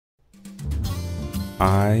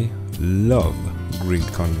I love great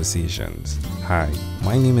conversations. Hi,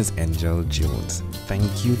 my name is Angel Jones.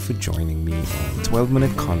 Thank you for joining me on 12-minute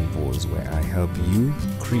convos where I help you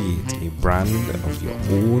create a brand of your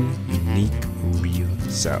own unique, real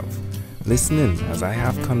self. Listen in as I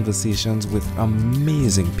have conversations with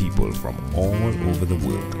amazing people from all over the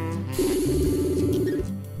world.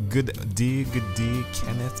 Good day,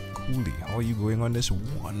 Kenneth Kully. How are you going on this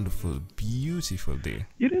wonderful, beautiful day?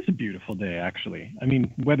 It is a beautiful day, actually. I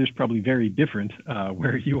mean, weather's probably very different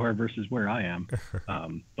where you are versus where I am.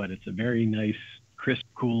 But it's a very nice, crisp,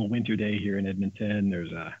 cool winter day here in Edmonton.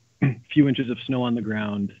 There's a few inches of snow on the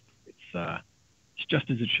ground. It's just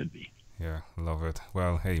as it should be. Yeah, love it.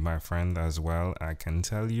 Well, hey, my friend, as well, I can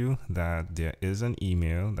tell you that there is an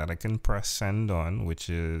email that I can press send on, which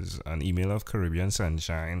is an email of Caribbean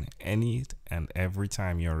sunshine any and every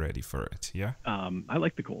time you're ready for it. Yeah? I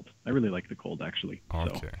like the cold. I really like the cold, actually.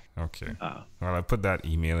 Okay. Well, I put that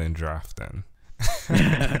email in draft then.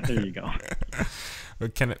 There you go.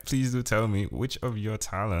 But Kenneth, please do tell me which of your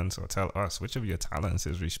talents, or tell us which of your talents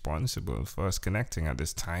is responsible for us connecting at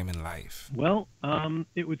this time in life. Well,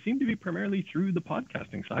 it would seem to be primarily through the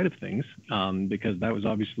podcasting side of things, because that was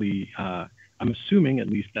obviously, I'm assuming at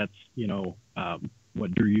least that's,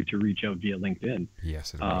 what drew you to reach out via LinkedIn.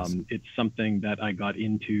 Yes, it was. It's something that I got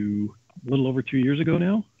into a little over 2 years ago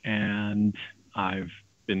now, and I've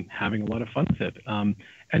been having a lot of fun with it. And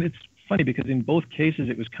it's funny because in both cases,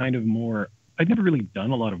 it was kind of more, I'd never really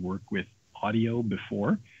done a lot of work with audio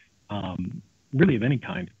before, really of any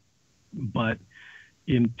kind. But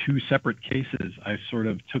in two separate cases, I sort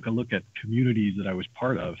of took a look at communities that I was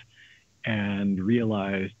part of and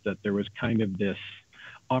realized that there was kind of this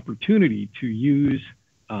opportunity to use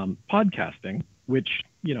podcasting, which,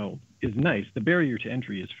 is nice. The barrier to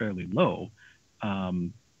entry is fairly low,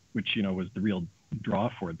 which, was the real draw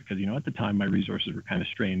for it because, at the time my resources were kind of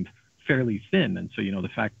strained fairly thin. And so, the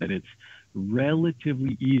fact that it's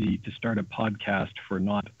relatively easy to start a podcast for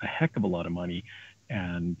not a heck of a lot of money.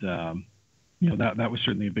 And, that was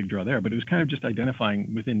certainly a big draw there, but it was kind of just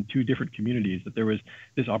identifying within two different communities that there was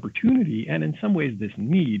this opportunity and in some ways this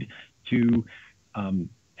need to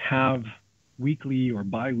have weekly or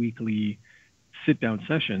bi-weekly sit-down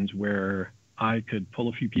sessions where I could pull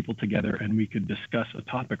a few people together and we could discuss a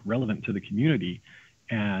topic relevant to the community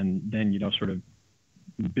and then, sort of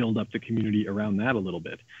build up the community around that a little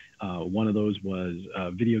bit. One of those was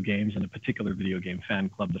video games and a particular video game fan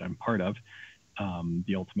club that I'm part of,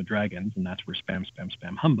 the Ultimate Dragons, and that's where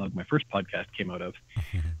Spam Humbug, my first podcast, came out of.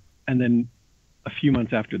 And then a few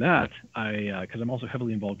months after that, because I'm also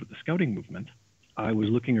heavily involved with the scouting movement, I was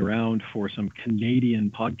looking around for some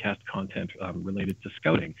Canadian podcast content related to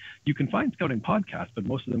scouting. You can find scouting podcasts, but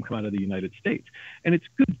most of them come out of the United States. And it's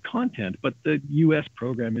good content, but the US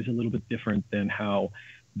program is a little bit different than how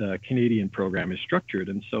the Canadian program is structured.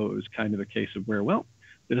 And so it was kind of a case of where, well,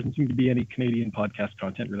 there doesn't seem to be any Canadian podcast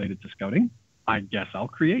content related to scouting. I guess I'll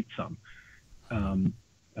create some. And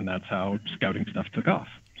that's how scouting stuff took off.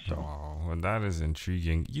 So. Oh, well, that is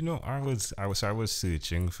intriguing. I was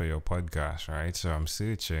searching for your podcast, right? So I'm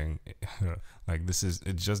searching,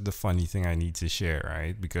 it's just the funny thing I need to share,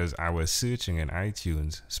 right? Because I was searching in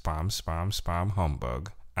iTunes, spam,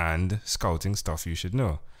 humbug, and scouting stuff you should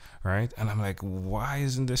know, right? And I'm like, why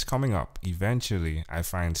isn't this coming up? Eventually, I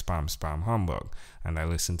find spam, humbug, and I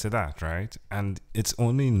listen to that, right? And it's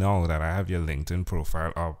only now that I have your LinkedIn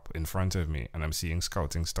profile up in front of me, and I'm seeing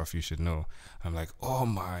scouting stuff you should know. I'm like, oh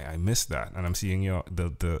my, I missed that. And I'm seeing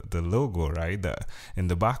the logo, right, in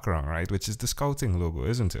the background, right, which is the scouting logo,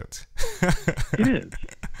 isn't it? It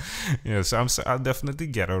is. So I'll definitely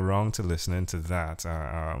get around to listening to that.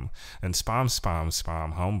 And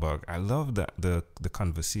spam, humbug. I love the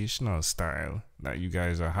conversational style that you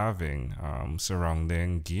guys are having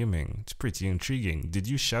surrounding gaming. It's pretty intriguing. Did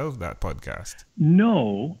you shelve that podcast?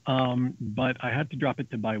 No, but I had to drop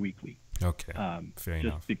it to bi-weekly. Okay, fair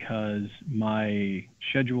enough. Just because my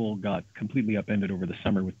schedule got completely upended over the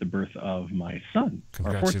summer with the birth of my son,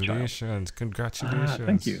 our fourth child. Congratulations.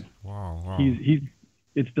 Thank you. Wow.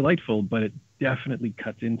 It's delightful, but it definitely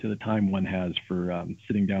cuts into the time one has for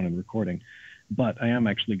sitting down and recording. But I am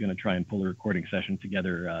actually going to try and pull a recording session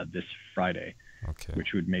together this Friday,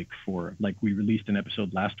 which would make for, we released an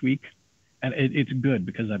episode last week, and it's good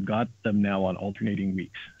because I've got them now on alternating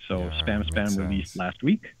weeks. So Spam released last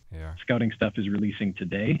week. Yeah. Scouting stuff is releasing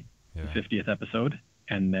today, the 50th episode,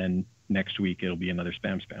 and then next week it'll be another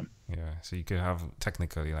spam. Yeah, so you could have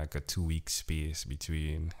technically like a 2 week space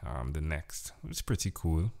between the next. It's pretty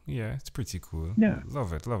cool. Yeah, it's pretty cool. Yeah.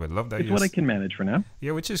 Love it. Love that. It's what I can manage for now.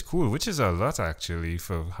 Yeah, which is cool, which is a lot actually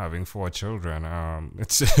for having 4 children.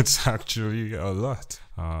 It's actually a lot.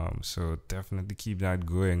 So definitely keep that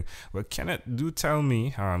going. But Kenneth, do tell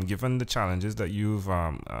me, given the challenges that you've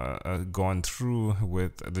gone through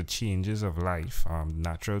with the changes of life,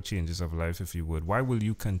 natural changes of life, if you would, why will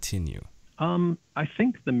you continue? I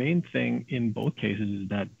think the main thing in both cases is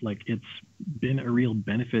that like it's been a real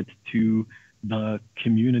benefit to the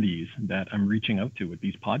communities that I'm reaching out to with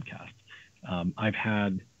these podcasts. I've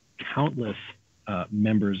had countless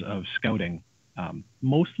members of scouting,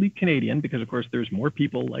 mostly Canadian, because of course there's more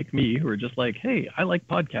people like me who are just like, hey, I like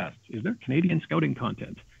podcasts. Is there Canadian scouting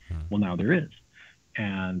content? Well, now there is.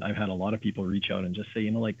 And I've had a lot of people reach out and just say,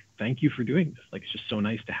 like, thank you for doing this. Like, it's just so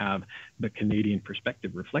nice to have the Canadian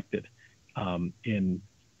perspective reflected in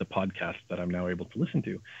the podcast that I'm now able to listen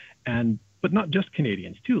to. But not just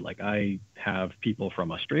Canadians too. Like I have people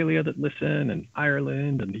from Australia that listen, and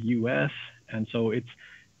Ireland and the US. And so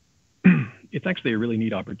it's actually a really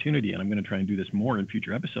neat opportunity. And I'm going to try and do this more in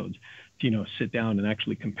future episodes to, sit down and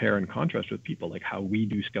actually compare and contrast with people, like how we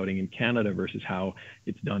do scouting in Canada versus how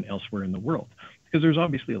it's done elsewhere in the world. Because there's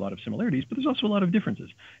obviously a lot of similarities, but there's also a lot of differences.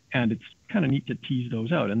 And it's kind of neat to tease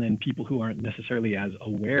those out. And then people who aren't necessarily as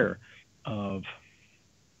aware of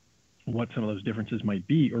what some of those differences might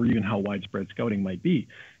be, or even how widespread scouting might be,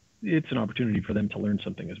 it's an opportunity for them to learn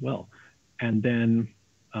something as well. And then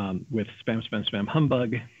with Spam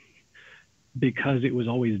Humbug, because it was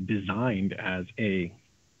always designed as a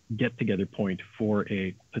get-together point for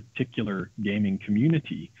a particular gaming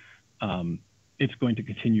community, it's going to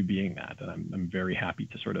continue being that. And I'm very happy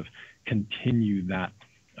to sort of continue that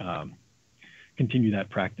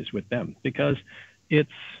practice with them, because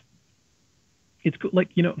it's like,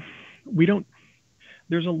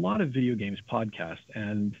 there's a lot of video games podcasts,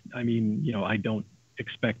 and I mean, I don't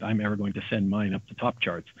expect I'm ever going to send mine up the top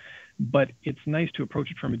charts, but it's nice to approach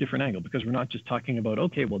it from a different angle, because we're not just talking about,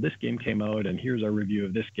 okay, well, this game came out and here's our review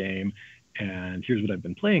of this game and here's what I've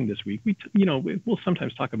been playing this week. We'll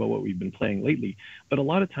sometimes talk about what we've been playing lately, but a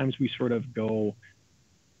lot of times we sort of go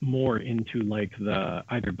more into like the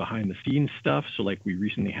either behind the scenes stuff. So like we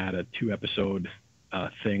recently had a 2-episode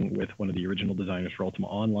thing with one of the original designers for Ultima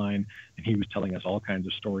Online, and he was telling us all kinds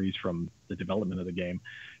of stories from the development of the game.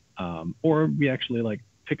 Or we actually like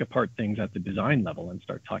pick apart things at the design level and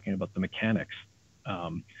start talking about the mechanics.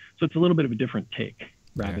 So it's a little bit of a different take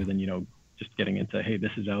rather than, just getting into, hey,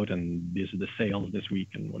 this is out and these are the sales this week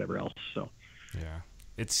and whatever else. So yeah.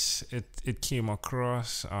 It came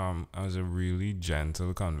across as a really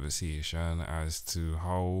gentle conversation as to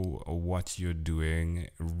how what you're doing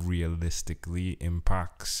realistically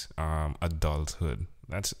impacts adulthood.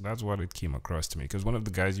 That's what it came across to me, because one of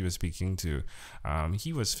the guys you were speaking to,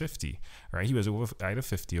 he was 50, right? He was either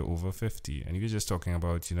 50 or over 50, and he was just talking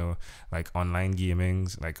about like online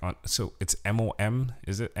gamings, so it's MOM,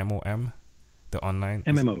 is it MOM? The online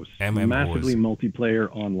MMOs, massively multiplayer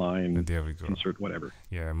online. There we go. Insert whatever.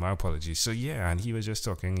 Yeah, my apologies. So yeah, and he was just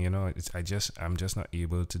talking. I'm just not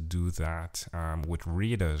able to do that with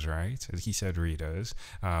readers, right? He said readers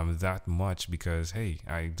that much because hey,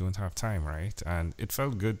 I don't have time, right? And it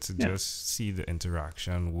felt good to just see the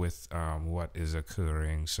interaction with what is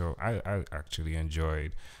occurring. So I actually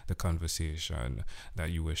enjoyed the conversation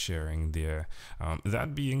that you were sharing there.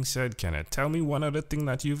 That being said, Kenneth, tell me one other thing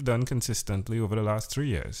that you've done consistently over the last 3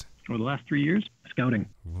 years. Over the last 3 years, scouting.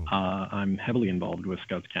 I'm heavily involved with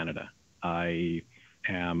Scouts Canada. I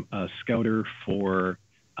am a scouter for,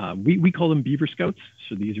 we call them Beaver Scouts.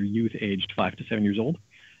 So these are youth aged 5 to 7 years old.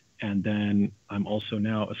 And then I'm also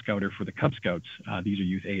now a scouter for the Cub Scouts. These are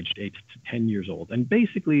youth aged 8 to 10 years old. And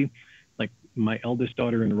basically, like my eldest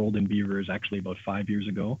daughter enrolled in Beavers actually about 5 years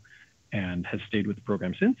ago and has stayed with the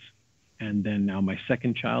program since. And then now my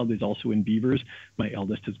second child is also in Beavers. My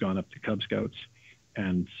eldest has gone up to Cub Scouts.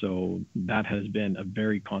 And so that has been a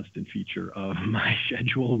very constant feature of my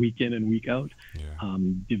schedule week in and week out,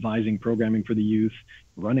 devising programming for the youth,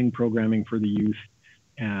 running programming for the youth,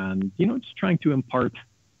 and, just trying to impart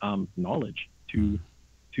knowledge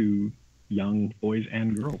to young boys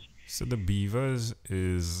and girls. So the Beavers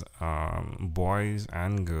is boys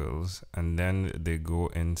and girls, and then they go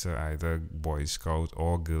into either Boy Scout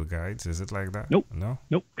or Girl Guides. Is it like that? Nope. No?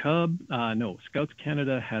 Nope. No. Scouts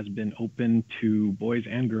Canada has been open to boys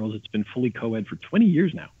and girls. It's been fully co-ed for 20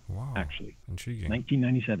 years now. Wow. Actually. Intriguing.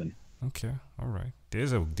 1997. Okay, all right.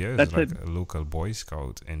 There's That's like it. a local Boy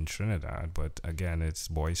Scout in Trinidad, but again, it's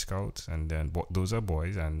Boy Scouts, and then those are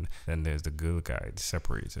boys, and then there's the Girl Guide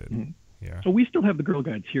separated. Mhm. Yeah. So we still have the Girl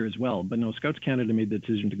Guides here as well, but no, Scouts Canada made the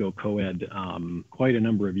decision to go co-ed quite a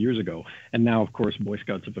number of years ago. And now, of course, Boy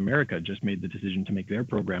Scouts of America just made the decision to make their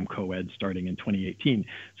program co-ed starting in 2018.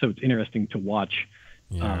 So it's interesting to watch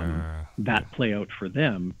that play out for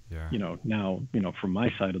them. Yeah. Now, from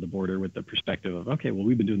my side of the border with the perspective of, okay, well,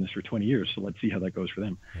 we've been doing this for 20 years, so let's see how that goes for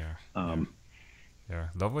them. Yeah,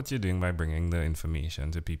 love what you're doing by bringing the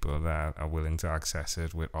information to people that are willing to access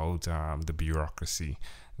it without the bureaucracy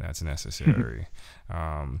that's necessary.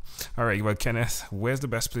 All right, well, Kenneth, where's the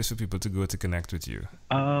best place for people to go to connect with you?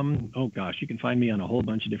 Oh gosh, you can find me on a whole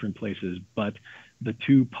bunch of different places, but the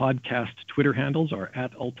two podcast Twitter handles are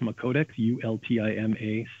at Ultima Codex,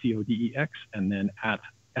 ULTIMACODEX, and then at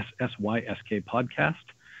SSYSK Podcast.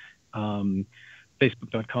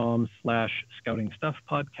 Facebook.com/Scouting Stuff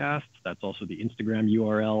Podcast. That's also the Instagram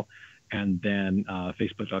URL. And then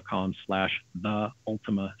Facebook.com/The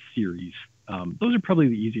Ultima Series. Those are probably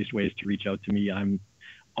the easiest ways to reach out to me. I'm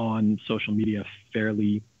on social media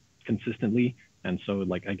fairly consistently. And so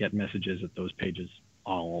like I get messages at those pages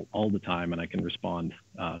all the time, and I can respond,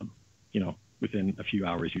 within a few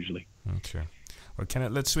hours usually. Okay. Well,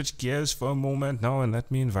 Kenneth, let's switch gears for a moment now and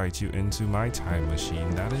let me invite you into my time machine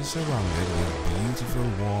that is surrounded with beautiful,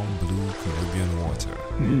 warm, blue Caribbean water.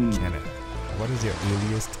 Kenneth, what is your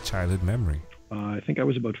earliest childhood memory? I think I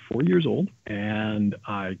was about 4 years old, and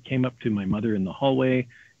I came up to my mother in the hallway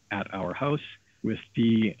at our house with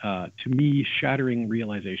the, to me, shattering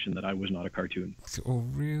realization that I was not a cartoon. Oh,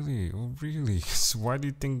 really? So why do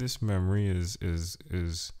you think this memory is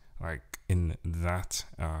like in that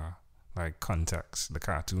like context, the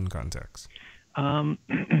cartoon context?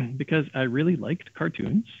 Because I really liked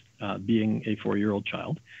cartoons, being a 4-year-old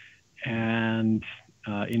child, and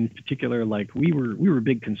in particular, like we were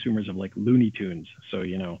big consumers of like Looney Tunes. So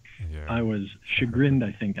I was chagrined,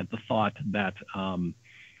 I think, at the thought that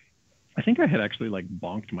I think I had actually like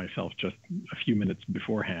bonked myself just a few minutes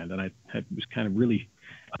beforehand, and I was kind of really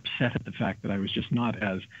upset at the fact that I was just not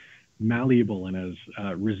as malleable and as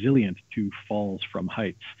resilient to falls from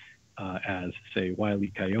heights as, say, Wile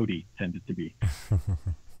E. Coyote tended to be.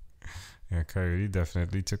 Yeah, Coyote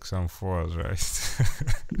definitely took some falls, right?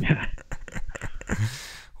 Yeah.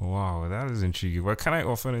 Wow, that is intriguing. Well, can I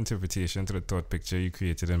offer an interpretation to the thought picture you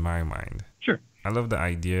created in my mind? Sure. I love the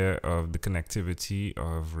idea of the connectivity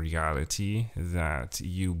of reality that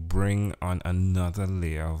you bring on another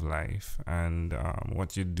layer of life, and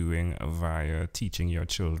what you're doing via teaching your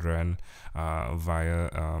children, via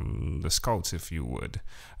the Scouts, if you would.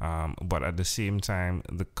 But at the same time,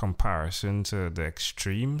 the comparison to the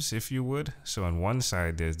extremes, if you would. So on one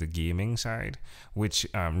side, there's the gaming side, which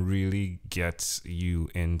really gets you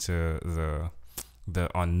into the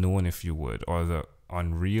unknown, if you would, or the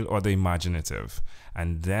unreal or the imaginative,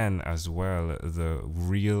 and then as well the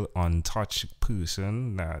real untouched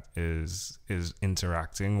person that is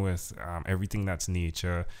interacting with everything that's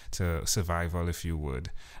nature to survival, if you would.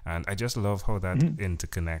 And I just love how that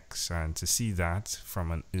interconnects, and to see that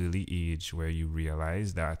from an early age where you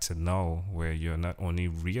realize that, to now where you're not only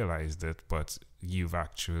realized it, but you're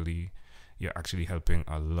actually helping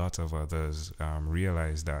a lot of others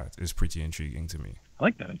realize that, is pretty intriguing to me. I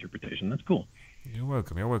like that interpretation. That's cool. You're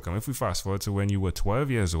welcome. If we fast forward to when you were 12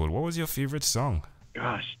 years old, what was your favorite song?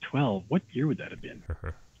 Gosh, 12. What year would that have been?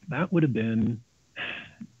 That would have been,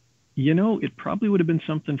 it probably would have been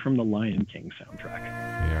something from the Lion King soundtrack.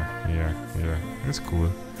 Yeah. It's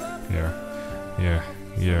cool. Yeah.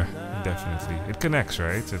 Definitely. It connects,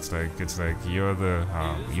 right? It's like you're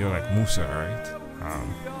like Musa, right?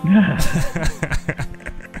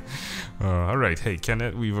 All right. Hey,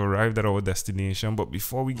 Kenneth, we've arrived at our destination, but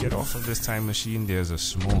before we get off of this time machine, there's a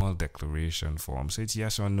small declaration form. So it's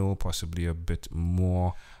yes or no, possibly a bit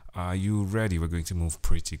more. Are you ready? We're going to move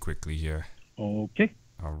pretty quickly here. Okay.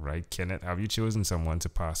 All right, Kenneth, have you chosen someone to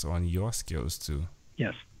pass on your skills to?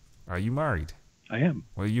 Yes. Are you married? I am.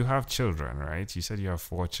 Well, you have children, right? You said you have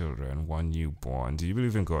 4 children, 1 newborn. Do you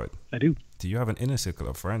believe in God? I do. Do you have an inner circle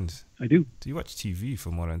of friends? I do. Do you watch TV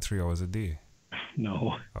for more than 3 hours a day?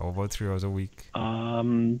 No. How about 3 hours a week?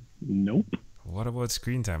 Nope. What about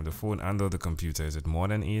screen time, the phone and or the computer? Is it more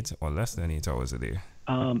than 8 or less than 8 hours a day?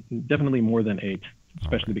 Definitely more than 8,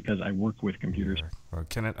 especially because I work with computers. Yeah. Well,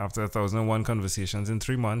 Kenneth, after 1,001 conversations in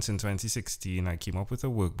 3 months in 2016, I came up with a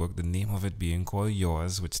workbook, the name of it being called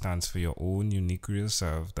Yours, which stands for your own unique real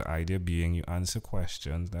self. The idea being you answer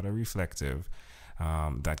questions that are reflective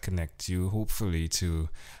that connect you hopefully to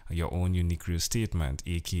your own unique real statement,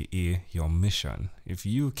 aka your mission. If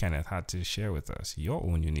you, Kenneth, had to share with us your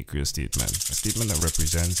own unique real statement, a statement that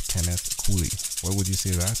represents Kenneth Kully, what would you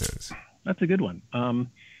say that is? That's a good one.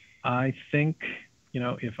 I think,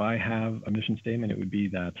 if I have a mission statement, it would be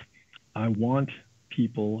that I want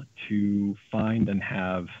people to find and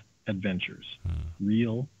have adventures,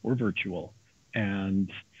 real or virtual.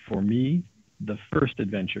 And for me, the first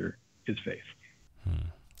adventure is faith.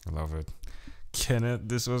 I love it. Kenneth,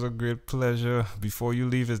 this was a great pleasure. Before you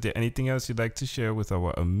leave, is there anything else you'd like to share with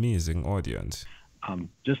our amazing audience?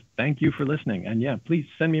 Just thank you for listening. And yeah, please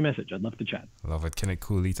send me a message. I'd love to chat. Love it. Kenneth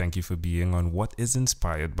Kully, thank you for being on What is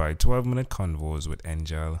Inspired by 12-Minute Convos with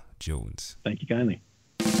Angel Jones. Thank you kindly.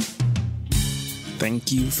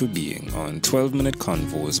 Thank you for being on 12-Minute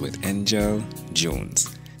Convos with Angel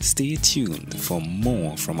Jones. Stay tuned for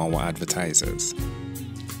more from our advertisers.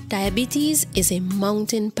 Diabetes is a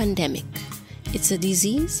mountain pandemic. It's a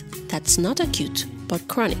disease that's not acute but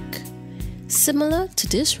chronic. Similar to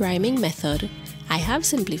this rhyming method, I have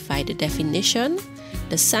simplified the definition,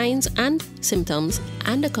 the signs and symptoms,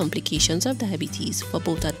 and the complications of diabetes for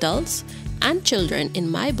both adults and children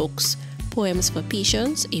in my books, Poems for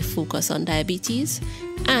Patients, A Focus on Diabetes,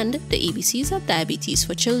 and The ABCs of Diabetes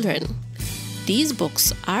for Children. These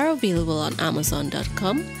books are available on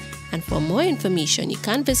Amazon.com, and for more information, you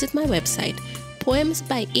can visit my website,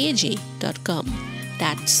 poemsbyaj.com.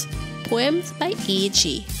 That's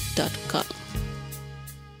poemsbyaj.com.